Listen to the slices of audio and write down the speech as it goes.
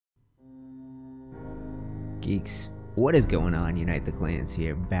Geeks, what is going on? Unite the Clans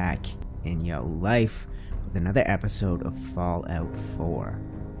here, back in your life with another episode of Fallout 4.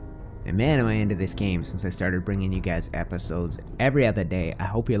 And man, am I into this game since I started bringing you guys episodes every other day. I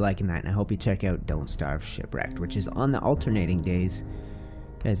hope you're liking that, and I hope you check out Don't Starve Shipwrecked, which is on the alternating days.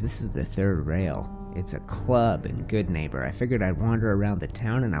 Guys, this is the third rail. It's a club in Good Neighbor. I figured I'd wander around the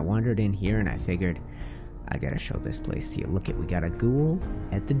town, and I wandered in here, and I figured I gotta show this place to you. Look, we got a ghoul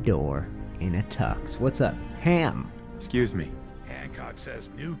at the door in a tux. What's up, Ham? Excuse me. Hancock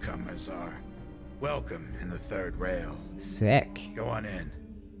says newcomers are welcome in the third rail. Sick. Go on in.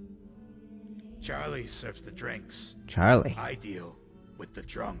 Charlie serves the drinks. Charlie. I deal with the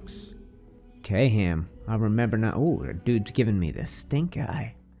drunks. Okay, Ham. I'll remember now. Ooh, a dude's giving me the stink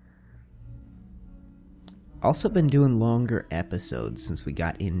eye. Also been doing longer episodes since we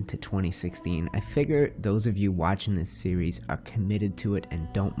got into 2016. I figure those of you watching this series are committed to it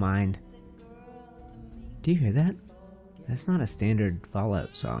and don't mind. Do you hear that? That's not a standard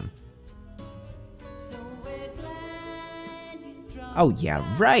Fallout song. Oh yeah,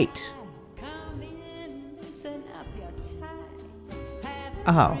 right!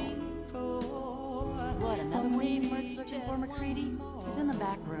 Oh. What, another one of you mercs looking for McCready? He's in the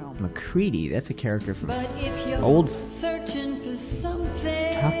back room. McCready, that's a character from old. Talk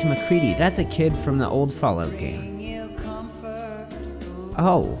to McCready, that's a kid from the old Fallout game.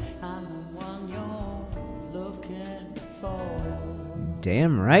 Oh.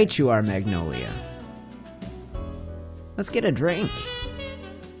 Damn right you are, Magnolia. Let's get a drink.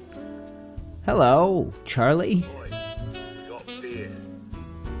 Hello, Charlie. Boy, got beer.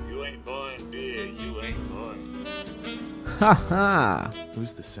 You ain't buying beer, you ain't buying. Haha.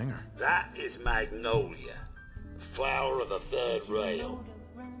 Who's the singer? That is Magnolia, flower of the third rail.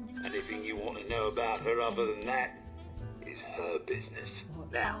 Anything you want to know about her other than that is her business.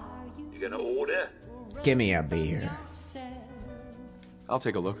 Now, you gonna order? Give me a beer. I'll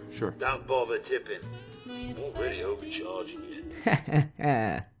take a look, sure. Don't bother tipping. I'm already overcharging you.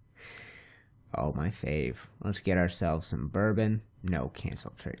 Oh, my fave. Let's get ourselves some bourbon. No,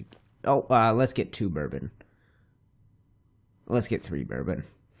 cancel trade. Oh, let's get 2 bourbon. Let's get 3 bourbon.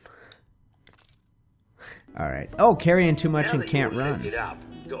 Alright. Oh, carrying too much and can't run. It up.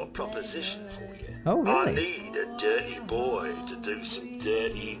 Got a proposition for you. Oh, really? I need a dirty boy to do some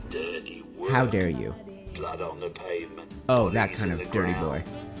dirty, dirty work. How dare you? Blood on the pavement. Oh, that bodies kind in of the dirty ground,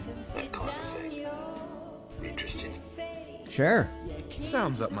 boy. That kind of thing. Interested? Sure.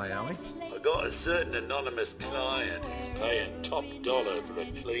 Sounds up my alley. I got a certain anonymous client who's paying top dollar for a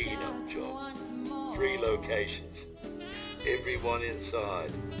clean-up job. 3 locations. Everyone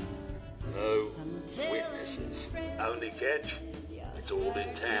inside. No witnesses. Only catch? It's all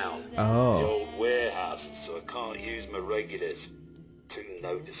in town. Oh. The old warehouses, so I can't use my regulars. Too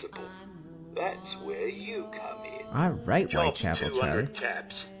noticeable. That's where you come in. Alright, Job Whitechapel Charlie. 200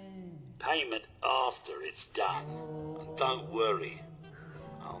 caps. Payment after it's done. And don't worry.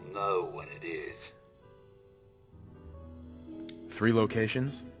 I'll know when it is. 3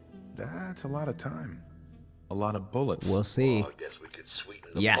 locations? That's a lot of time. A lot of bullets. We'll see. Well, I guess we could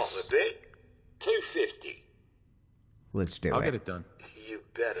sweeten the Yes. pot a bit. 250. Let's do I'll it. get it done. You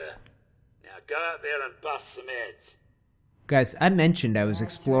better. Now go out there and bust some heads. Guys, I mentioned I was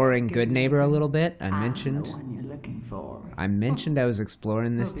exploring Good Neighbor a little bit. I mentioned I was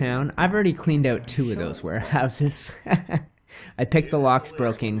exploring this town. I've already cleaned out 2 of those warehouses. I picked the locks,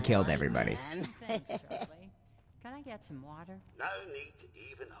 broke in, killed everybody. Can I get some water? No need to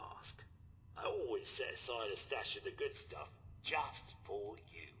even ask. I always set aside a stash of the good stuff just for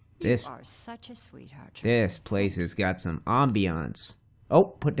you. This You are such a sweetheart. this place has got some ambiance. Oh,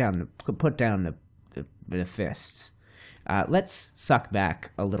 put down the fists. Let's suck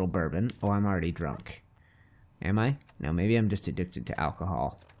back a little bourbon. Oh, I'm already drunk. Am I? No, maybe I'm just addicted to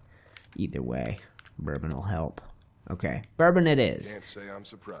alcohol. Either way, bourbon will help. Okay, bourbon it is. Can't say I'm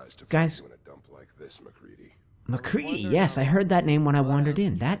surprised to Guys. find you in a dump like this, McCready. McCready, yes, I heard that name when I wandered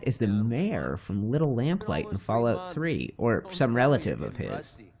in. That is the mayor from Little Lamplight in Fallout 3, or some relative of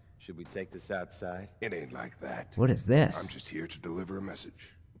his. Should we take this outside? It ain't like that. What is I'm this? just here to deliver a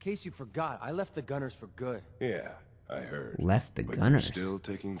message. In case you forgot, I left the Gunners for good. Yeah, I heard. Left the But Gunners. you're still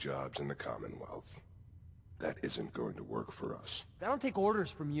taking jobs in the Commonwealth. That isn't going to work for us. I don't take orders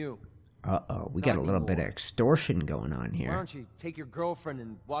from you. Uh-oh, we got a little bit of extortion going on Why here. don't you take your girlfriend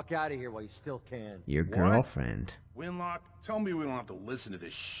and walk out of here while you still can? Your girlfriend. Winlock, tell me we don't have to listen to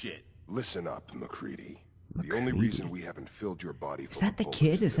this shit. Listen up, McCready. The only reason we haven't filled your body full Is that of the bullets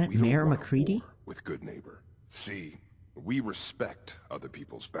kid? Is that we don't Mayor want a McCready? war with Good Neighbor. See, we respect other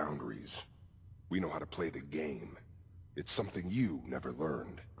people's boundaries. We know how to play the game. It's something you never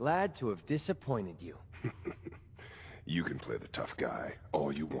learned. Glad to have disappointed you. You can play the tough guy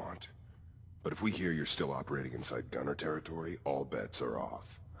all you want. But if we hear you're still operating inside gunner territory, all bets are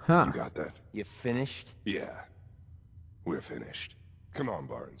off. Huh. You got that? You finished? Yeah. We're finished. Come on,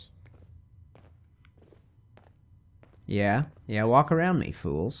 Barnes. Yeah, walk around me,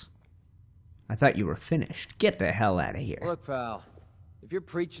 fools. I thought you were finished. Get the hell out of here. Look, pal. If you're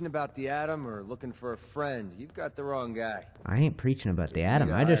preaching about the atom or looking for a friend, you've got the wrong guy. I ain't preaching about the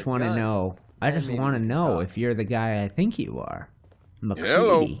atom. I just want to know. I just want to know if you're the guy I think you are. McCready.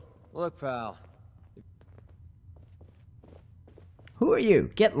 Hello. Look, pal. Who are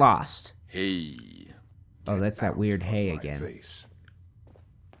you? Get lost. Hey. Oh, that's that weird hey My again. face.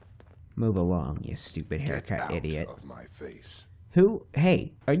 Move along, you stupid Get haircut out idiot. of my face. Who?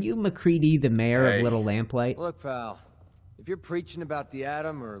 Hey, are you McCready, the mayor of Little Lamplight? Look, pal. If you're preaching about the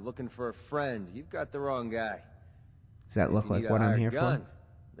atom or looking for a friend, you've got the wrong guy. Does that look like what I'm here for?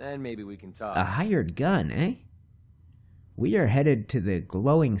 Then maybe we can talk. A hired gun, eh? We are headed to the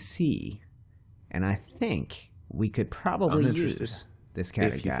glowing sea, and I think we could probably use this kind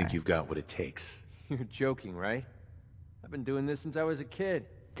of If you guy. think you've got what it takes. You're joking, right? I've been doing this since I was a kid.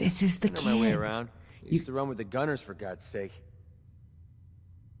 This is the I know my way kid. around. Used to run with the gunners, for God's sake.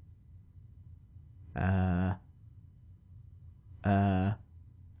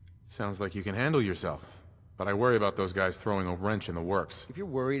 Sounds like you can handle yourself. But I worry about those guys throwing a wrench in the works. If you're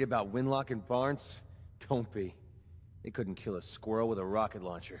worried about Winlock and Barnes, don't be. They couldn't kill a squirrel with a rocket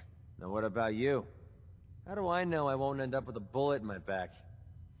launcher. Now what about you? How do I know I won't end up with a bullet in my back?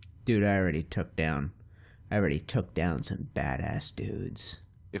 Dude, I already took down some badass dudes.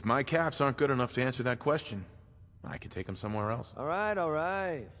 If my caps aren't good enough to answer that question, I could take them somewhere else. All right, all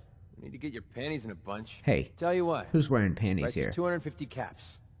right. You need to get your panties in a bunch. Hey, Tell you what. who's wearing panties Price is here? 250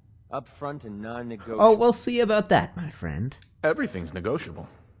 caps. Up front and non-negotiable. Oh, we'll see about that, my friend. Everything's negotiable.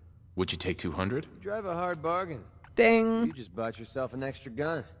 Would you take 200? You drive a hard bargain. Ding! You just bought yourself an extra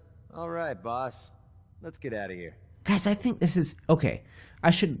gun. All right, boss. Let's get out of here. Guys, I think this is... Okay,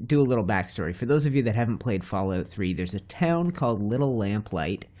 I should do a little backstory. For those of you that haven't played Fallout 3, there's a town called Little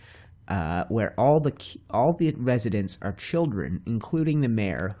Lamplight, where all the residents are children, including the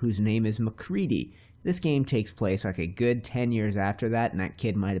mayor, whose name is McCready. This game takes place like a good 10 years after that, and that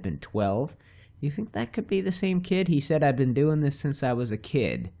kid might have been 12. You think that could be the same kid? He said, I've been doing this since I was a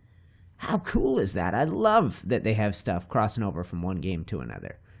kid. How cool is that? I love that they have stuff crossing over from one game to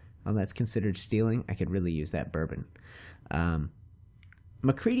another. Well, that's considered stealing. I could really use that bourbon.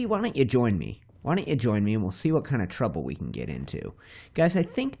 McCready, why don't you join me? Why don't you join me and we'll see what kind of trouble we can get into. Guys, I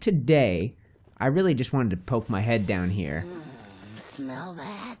think today, I really just wanted to poke my head down here. Smell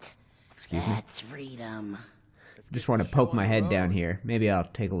that? Excuse me? That's freedom. Just want to poke my head down here. Maybe I'll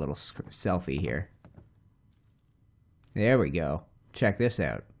take a little selfie here. There we go. Check this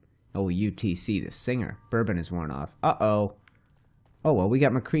out. Oh, UTC, the singer. Bourbon is worn off. Uh-oh. Oh, well, we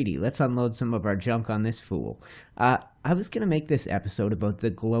got McCready. Let's unload some of our junk on this fool. I was going to make this episode about the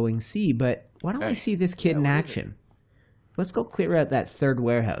glowing sea, but why don't we see this kid in action? Let's go clear out that third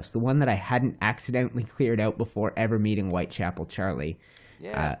warehouse, the one that I hadn't accidentally cleared out before ever meeting Whitechapel Charlie.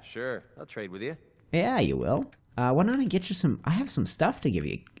 Yeah, sure. I'll trade with you. Yeah, you will. Why don't I get you some... I have some stuff to give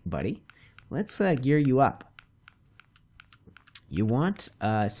you, buddy. Let's gear you up. You want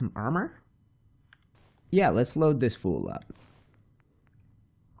some armor? Yeah, let's load this fool up.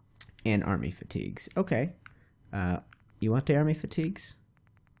 And army fatigues. Okay. You want the army fatigues?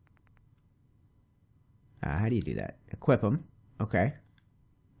 How do you do that? Equip him. Okay.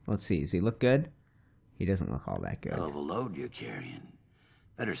 Let's see. Does he look good? He doesn't look all that good. Hell of a load you're carrying.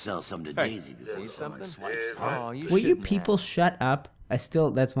 Better sell some to Daisy before someone swipes. Oh, you Will you shouldn't people have. shut up?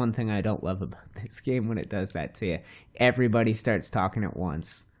 That's one thing I don't love about this game when it does that to you. Everybody starts talking at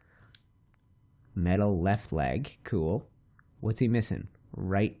once. Metal left leg. Cool. What's he missing?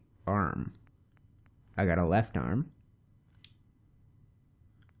 Right arm. I got a left arm.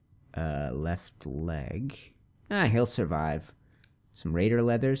 Left leg. He'll survive. Some raider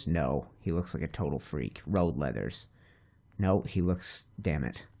leathers? No. He looks like a total freak. Road leathers. No, he looks... Damn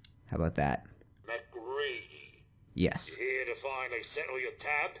it. How about that? McGreedy, Yes. you here to finally settle your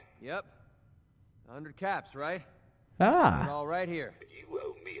tab? Yep. 100 caps, right? Got it Ah. all right here. You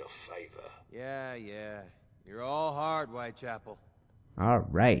owe me a favor. Yeah. You're all hard, Whitechapel. All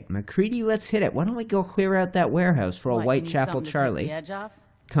right. McCready, let's hit it. Why don't we go clear out that warehouse for old What, you need Whitechapel something to take Charlie? the edge off?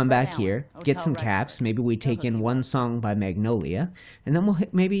 Come Right back now, here, Hotel get some Rexford. caps. Maybe we take in hook you one up. song by Magnolia, and then we'll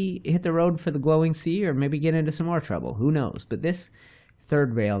maybe hit the road for the glowing sea, or maybe get into some more trouble. Who knows? But this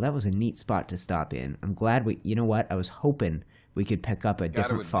third rail, that was a neat spot to stop in. I'm glad we... You know what? I was hoping we could pick up a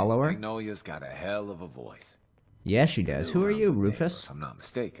different follower. Magnolia's got a hell of a voice. Yes, she does. Who are you, Rufus? If I'm not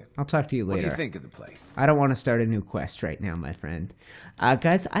mistaken. I'll talk to you later. What do you think of the place? I don't want to start a new quest right now, my friend.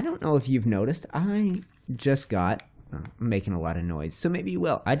 Guys, I don't know if you've noticed. I just got... I'm making a lot of noise, so maybe you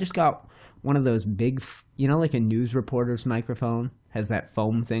will. I just got one of those big... You know, like a news reporter's microphone? Has that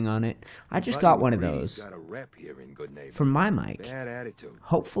foam thing on it. I just got one of those for my mic.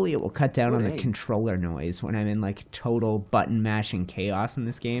 Hopefully it will cut down on the controller noise when I'm in like total button mashing chaos in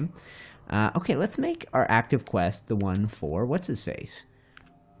this game. Okay, let's make our active quest the one for what's his face.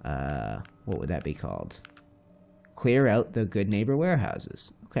 What would that be called? Clear out the Good Neighbor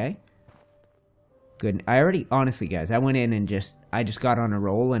warehouses. Okay. Good. I already, honestly, guys, I went in and I just got on a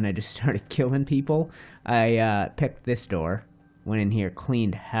roll and I just started killing people. I picked this door. Went in here,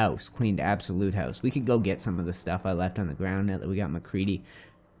 cleaned house, cleaned absolute house. We could go get some of the stuff I left on the ground now that we got MacCready,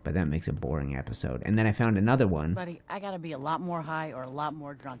 but that makes a boring episode. And then I found another one. Buddy, I gotta be a lot more high or a lot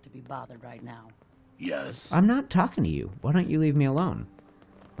more drunk to be bothered right now. Yes. I'm not talking to you. Why don't you leave me alone?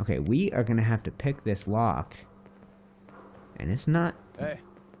 Okay, we are gonna have to pick this lock. And it's not... Hey.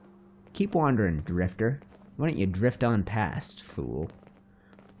 Keep wandering, drifter. Why don't you drift on past, fool?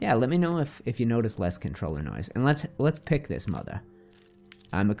 Yeah, let me know if you notice less controller noise. And let's pick this mother.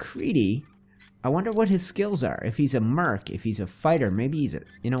 MacCready, I wonder what his skills are. If he's a merc, if he's a fighter, maybe he's a...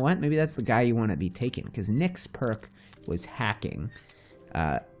 You know what? Maybe that's the guy you want to be taking. Because Nick's perk was hacking.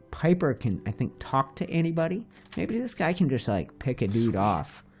 Piper can, I think, talk to anybody. Maybe this guy can just, like, pick a dude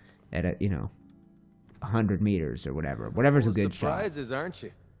off at a, 100 meters or whatever. Whatever's a good shot. Surprises, aren't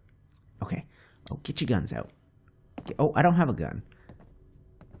you? Okay. Oh, get your guns out. Oh, I don't have a gun.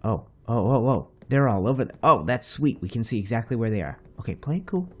 Oh. They're all over oh, that's sweet. We can see exactly where they are. Okay, play it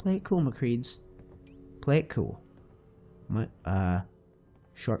cool. Play it cool, MacCreeds. Play it cool.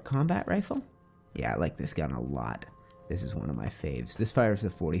 Short combat rifle? Yeah, I like this gun a lot. This is one of my faves. This fires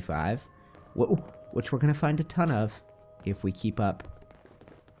the 45. Whoa, which we're gonna find a ton of if we keep up.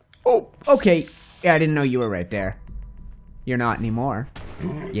 Oh, okay. Yeah, I didn't know you were right there. You're not anymore.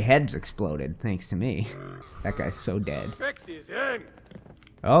 Your head's exploded, thanks to me. That guy's so dead.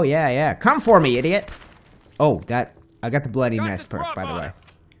 Oh, yeah. Come for me, idiot! Oh, I got the bloody mess perk, by the way.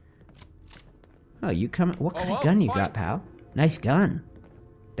 Oh, you coming? What kind of gun you got, pal? Nice gun.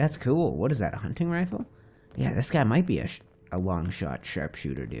 That's cool. What is that, a hunting rifle? Yeah, this guy might be a long shot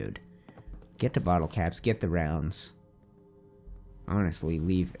sharpshooter, dude. Get the bottle caps, get the rounds. Honestly,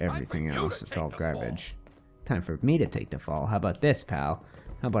 leave everything else. It's all garbage. Time for me to take the fall. How about this, pal?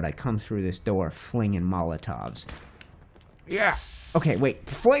 How about I come through this door flinging Molotovs? Yeah. Okay, wait.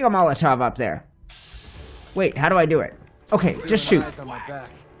 Fling a Molotov up there. Wait, how do I do it? Okay, just shoot. On my back.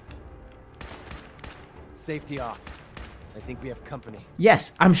 Safety off. I think we have company.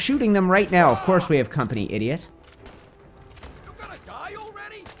 Yes, I'm shooting them right now. Of course we have company, idiot. You gonna die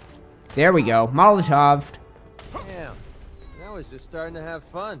already? There we go. Molotov. Damn. Now it's just starting to have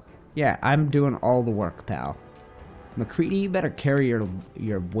fun. Yeah, I'm doing all the work, pal. MacCready, you better carry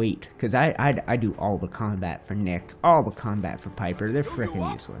your weight, because I do all the combat for Nick, all the combat for Piper. They're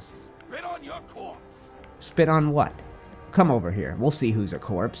freaking useless. Spit on your corpse. Spit on what? Come over here. We'll see who's a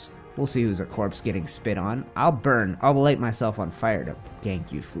corpse. We'll see who's a corpse getting spit on. I'll light myself on fire to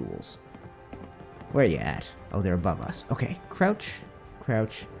gank you fools. Where are you at? Oh, they're above us. Okay, crouch.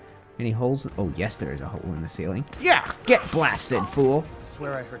 Any holes? Oh, yes, there is a hole in the ceiling. Yeah, get blasted, fool. I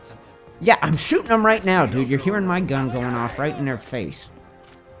swear I heard something. Yeah, I'm shooting them right now, dude. You're hearing my gun going off right in their face.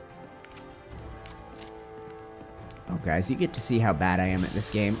 Oh, guys, you get to see how bad I am at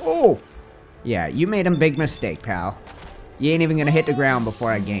this game. Oh! Yeah, you made a big mistake, pal. You ain't even gonna hit the ground before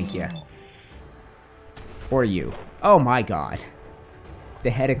I gank you. Or you. Oh my god.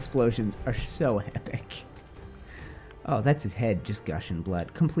 The head explosions are so epic. Oh, that's his head just gushing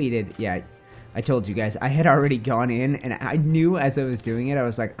blood. Completed. Yeah, I told you guys, I had already gone in, and I knew as I was doing it, I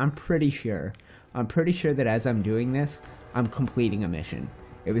was like, I'm pretty sure that as I'm doing this, I'm completing a mission.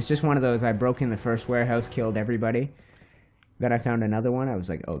 It was just one of those, I broke in the first warehouse, killed everybody. Then I found another one, I was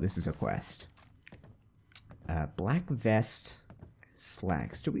like, oh, this is a quest. Black vest,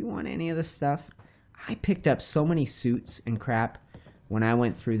 slacks. Do we want any of this stuff? I picked up so many suits and crap when I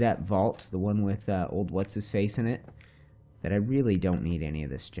went through that vault, the one with old what's-his-face in it, that I really don't need any of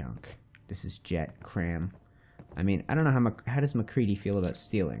this junk. This is Jet, Cram. I mean, I don't know how does MacCready feel about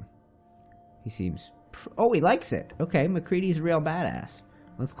stealing? He seems... Oh, he likes it! Okay, MacCready's a real badass.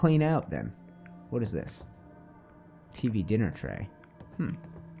 Let's clean out, then. What is this? TV dinner tray.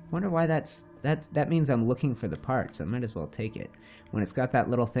 Wonder why that means I'm looking for the parts. I might as well take it. When it's got that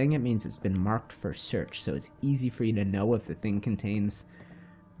little thing, it means it's been marked for search, so it's easy for you to know if the thing contains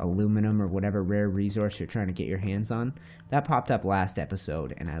aluminum or whatever rare resource you're trying to get your hands on. That popped up last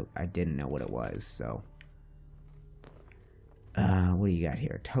episode, and I didn't know what it was, so What do you got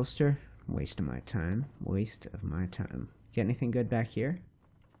here? A toaster? Waste of my time. Waste of my time. Get anything good back here?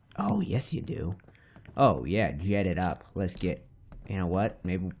 Oh, yes you do. Oh, yeah, jet it up. Let's get... You know what?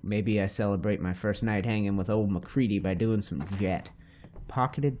 Maybe I celebrate my first night hanging with old MacCready by doing some jet.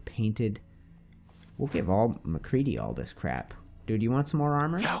 Pocketed, painted... We'll give all MacCready all this crap. Dude, you want some more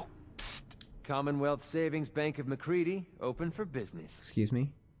armor? Yo! Psst. Commonwealth Savings Bank of MacCready, open for business. Excuse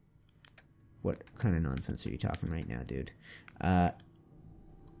me? What kind of nonsense are you talking right now, dude?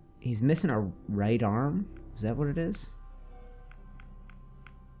 He's missing a right arm? Is that what it is?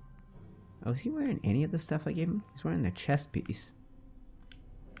 Oh, is he wearing any of the stuff I gave him? He's wearing the chest piece.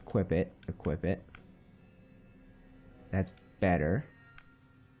 Equip it. Equip it. That's better.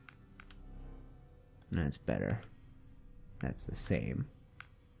 That's better. That's the same.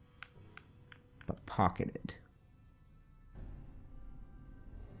 But pocketed.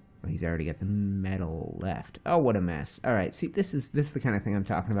 He's already got the metal left. Oh, what a mess. Alright, see, this is the kind of thing I'm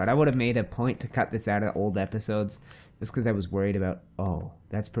talking about. I would have made a point to cut this out of old episodes just because I was worried about... Oh,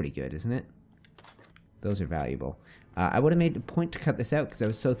 that's pretty good, isn't it? Those are valuable. I would have made a point to cut this out because I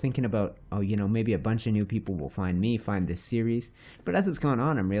was so thinking about, oh, you know, maybe a bunch of new people will find this series. But as it's gone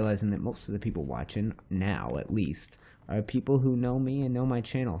on, I'm realizing that most of the people watching, now at least, are people who know me and know my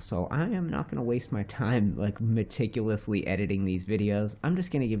channel. So I am not going to waste my time, like, meticulously editing these videos. I'm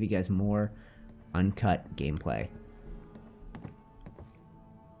just going to give you guys more uncut gameplay.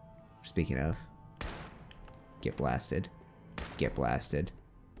 Speaking of, get blasted. Get blasted.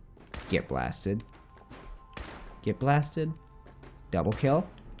 Get blasted. Get blasted. Double kill?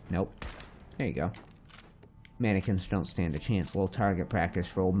 Nope. There you go. Mannequins don't stand a chance. A little target practice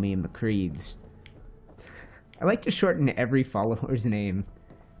for old me and MacCreeds. I like to shorten every follower's name.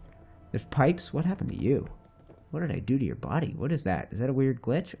 There's pipes? What happened to you? What did I do to your body? What is that? Is that a weird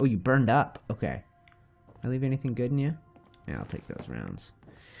glitch? Oh, you burned up. Okay. I leave anything good in you? Yeah, I'll take those rounds.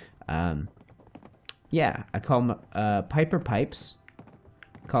 Yeah, I call him Piper Pipes.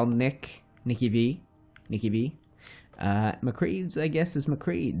 Call Nicky V. MacCreeds, I guess, is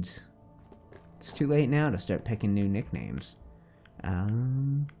MacCreeds. It's too late now to start picking new nicknames.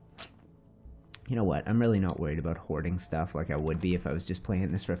 You know what? I'm really not worried about hoarding stuff like I would be if I was just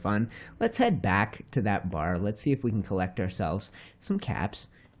playing this for fun. Let's head back to that bar. Let's see if we can collect ourselves some caps.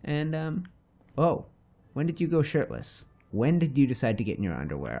 And, oh, when did you go shirtless? When did you decide to get in your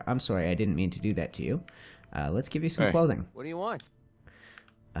underwear? I'm sorry, I didn't mean to do that to you. Let's give you some clothing. What do you want?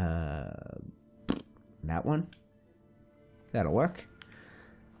 That one? That'll work.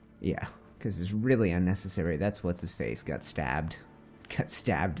 Yeah, because it's really unnecessary. That's what's his face got stabbed. Got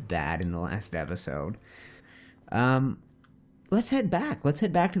stabbed bad in the last episode. Let's head back. Let's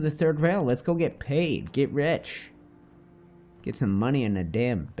head back to the third rail. Let's go get paid. Get rich. Get some money in a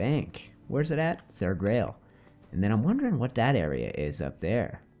damn bank. Where's it at? Third rail. And then I'm wondering what that area is up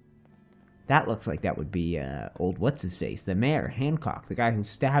there. That looks like that would be old what's-his-face, the mayor, Hancock, the guy who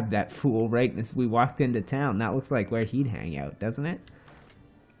stabbed that fool right as we walked into town. That looks like where he'd hang out, doesn't it?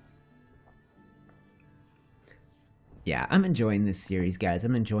 Yeah, I'm enjoying this series, guys.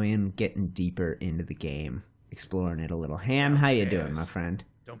 I'm enjoying getting deeper into the game, exploring it a little. Ham, how you doing, my friend?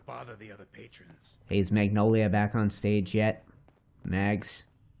 Don't bother the other patrons. Hey, is Magnolia back on stage yet? Mags?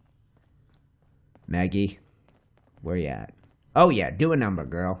 Maggie? Where you at? Oh yeah, do a number,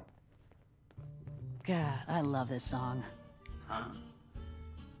 girl. God, I love this song. Huh?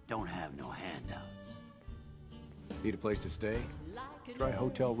 Don't have no handouts. Need a place to stay? Try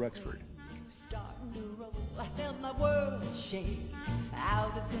Hotel Rexford. I felt my world shake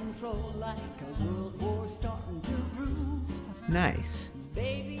out of control like a world war starting to brew. Nice.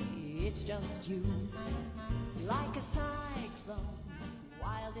 Baby, it's just you. Like a cyclone,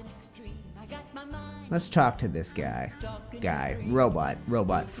 wild and extreme. I got my mind. Let's talk to this guy.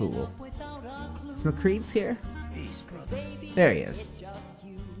 Robot fool. Is MacCreeds here? There he is.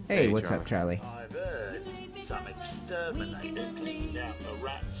 Hey, what's up, Charlie? I've heard some exterminator cleaned out the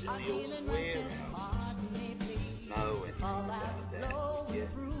rats in the old warehouse. Know anything about that,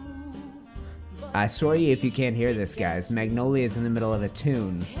 yeah? Sorry if you can't hear this, guys. Magnolia's in the middle of a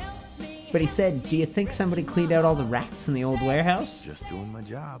tune. But he said, do you think somebody cleaned out all the rats in the old warehouse? Just doing my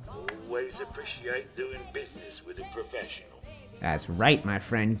job. Always appreciate doing business with a professional. That's right, my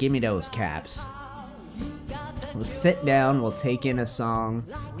friend. Give me those caps. Let's sit down. We'll take in a song.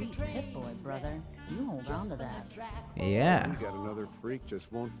 Sweet Hit Boy, brother. You hold on to that. Yeah. You got another freak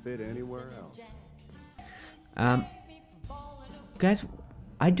just won't fit anywhere else. Guys,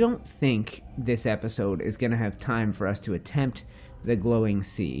 I don't think this episode is going to have time for us to attempt the glowing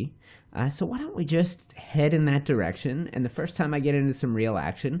sea. So why don't we just head in that direction, and the first time I get into some real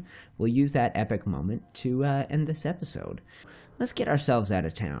action, we'll use that epic moment to end this episode. Let's get ourselves out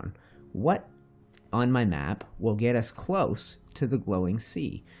of town. What on my map will get us close to the glowing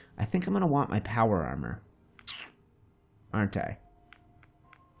sea? I think I'm going to want my power armor. Aren't I?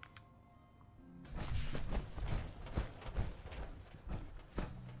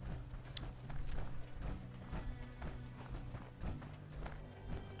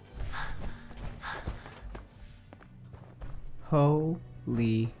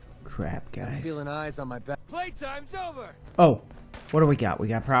 Holy crap, guys. I'm feeling eyes on my back. Playtime's over! Oh, what do we got? We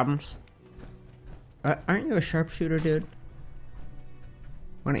got problems? Aren't you a sharpshooter, dude?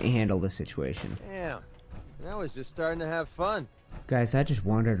 Why don't you handle the situation? Damn. I was just starting to have fun. Guys, I just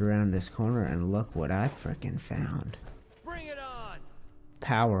wandered around this corner and look what I frickin' found. Bring it on!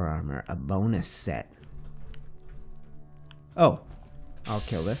 Power armor, a bonus set. Oh, I'll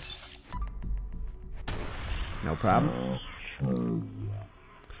kill this. No problem.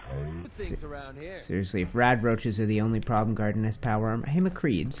 Things around here. Seriously, if rad roaches are the only problem guarding this power armor... Hey,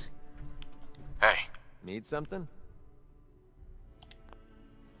 McCreeds. Hey. Need something?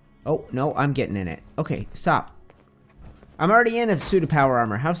 Oh, no, I'm getting in it. Okay, stop. I'm already in a suit of power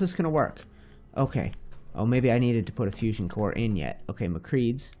armor. How's this gonna work? Okay. Oh, maybe I needed to put a fusion core in yet. Okay,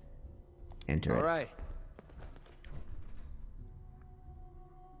 McCreeds. Enter it. Alright.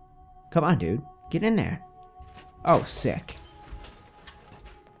 Come on, dude. Get in there. Oh, sick.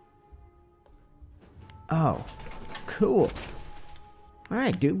 Oh, cool.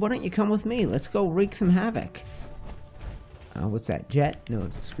 Alright, dude, why don't you come with me? Let's go wreak some havoc. What's that, jet? No,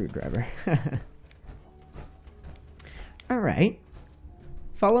 it's a screwdriver. Alright.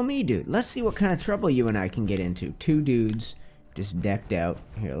 Follow me, dude. Let's see what kind of trouble you and I can get into. Two dudes, just decked out.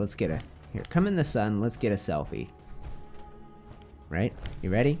 Here, let's get a... Here, come in the sun. Let's get a selfie. Right? You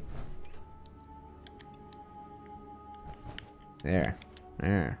ready? There.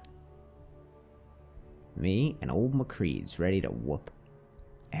 There. Me and old McCreeds ready to whoop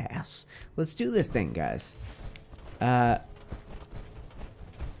ass. Let's do this thing, guys. I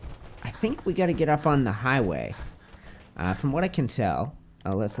think we gotta get up on the highway. From what I can tell,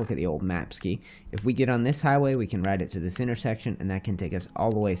 let's look at the old map ski. If we get on this highway, we can ride it to this intersection, and that can take us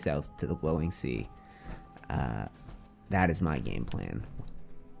all the way south to the glowing sea. That is my game plan.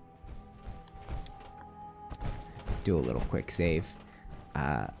 Do a little quick save.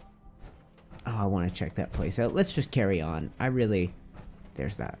 Oh, I want to check that place out. Let's just carry on. I really...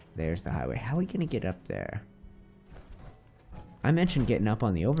 There's that. There's the highway. How are we going to get up there? I mentioned getting up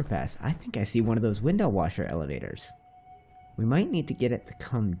on the overpass. I think I see one of those window washer elevators. We might need to get it to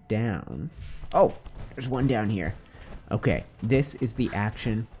come down. Oh, there's one down here. Okay, this is the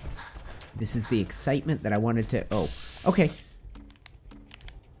action. This is the excitement that I wanted to... Oh, okay.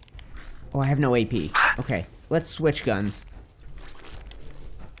 Oh, I have no AP. Okay, let's switch guns.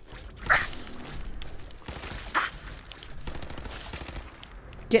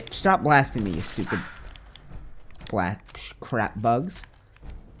 Stop blasting me, you stupid crap bugs.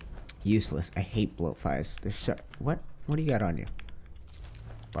 Useless. I hate bloatflies. They're so... What do you got on you?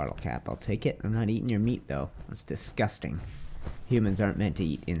 Bottle cap. I'll take it. I'm not eating your meat, though. That's disgusting. Humans aren't meant to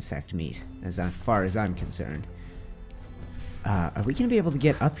eat insect meat, as far as I'm concerned. Are we going to be able to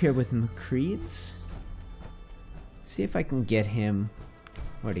get up here with McCreeds? See if I can get him...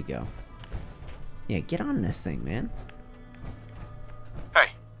 Where'd he go? Yeah, get on this thing, man.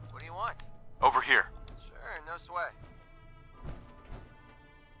 Hey, What do you want? over here. Sure, no sweat.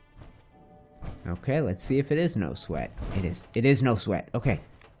 Okay, let's see if it is no sweat. It is. It is no sweat. Okay.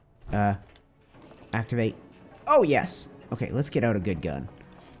 Activate. Oh, yes. Okay, let's get out a good gun.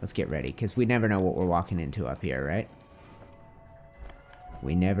 Let's get ready, because we never know what we're walking into up here, right?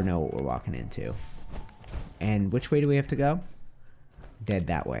 We never know what we're walking into. And which way do we have to go? Dead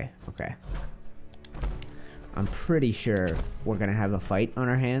that way. Okay. I'm pretty sure we're going to have a fight on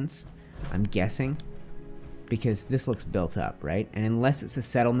our hands. I'm guessing. Because this looks built up, right? And unless it's a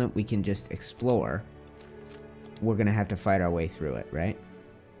settlement we can just explore, we're going to have to fight our way through it, right?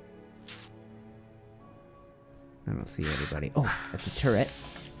 I don't see anybody. Oh, that's a turret.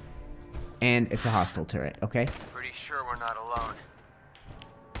 And it's a hostile turret, okay? Pretty sure we're not alone.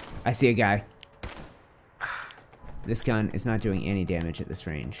 I see a guy. This gun is not doing any damage at this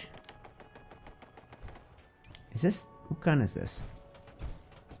range. Is this... What gun is this?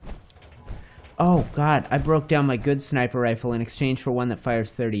 Oh, God. I broke down my good sniper rifle in exchange for one that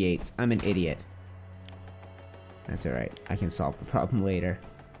fires 38s. I'm an idiot. That's alright. I can solve the problem later.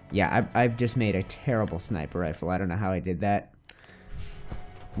 Yeah, I've just made a terrible sniper rifle. I don't know how I did that.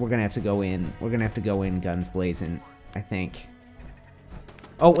 We're gonna have to go in. We're gonna have to go in guns blazing, I think.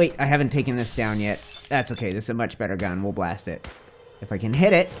 Oh, wait. I haven't taken this down yet. That's okay. This is a much better gun. We'll blast it. If I can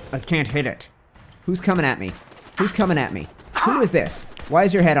hit it, I can't hit it. Who's coming at me? Who's coming at me? Who is this? Why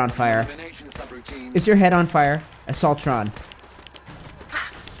is your head on fire? Is your head on fire? Assaultron.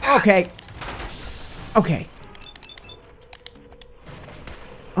 Okay. Okay.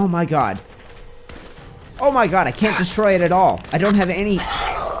 Oh my god. Oh my god, I can't destroy it at all. I don't have any...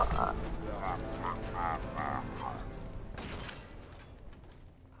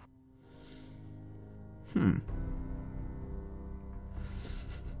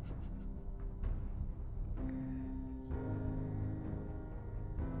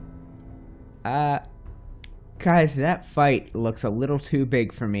 Guys, that fight looks a little too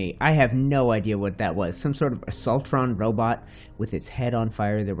big for me. I have no idea what that was. Some sort of Assaultron robot with its head on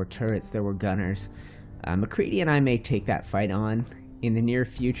fire. There were turrets, there were gunners. MacCready and I may take that fight on in the near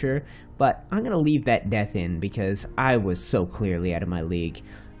future, but I'm going to leave that death in because I was so clearly out of my league.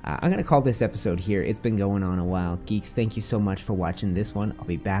 I'm going to call this episode here. It's been going on a while. Geeks, thank you so much for watching this one. I'll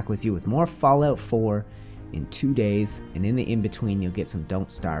be back with you with more Fallout 4 in 2 days, and in the in-between you'll get some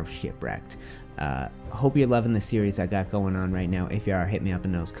Don't Starve Shipwrecked. Hope you're loving the series I got going on right now. If you are, hit me up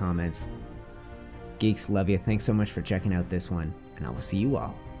in those comments. Geeks, love you. Thanks so much for checking out this one, and I will see you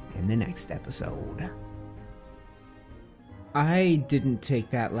all in the next episode. I didn't take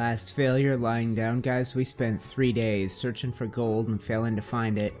that last failure lying down, guys. We spent 3 days searching for gold and failing to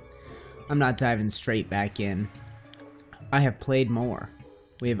find it. I'm not diving straight back in. I have played more.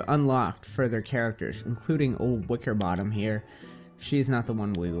 We have unlocked further characters, including old Wickerbottom here. She is not the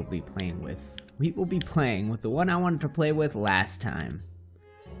one we will be playing with. We will be playing with the one I wanted to play with last time.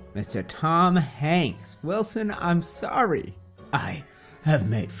 Mr. Tom Hanks. Wilson, I'm sorry. I have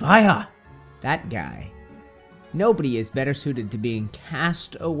made fire. That guy. Nobody is better suited to being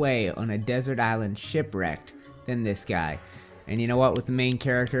cast away on a desert island shipwrecked than this guy. And you know what, with the main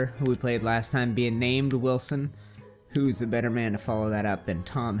character who we played last time being named Wilson, who's the better man to follow that up than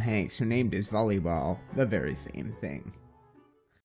Tom Hanks, who named his volleyball the very same thing?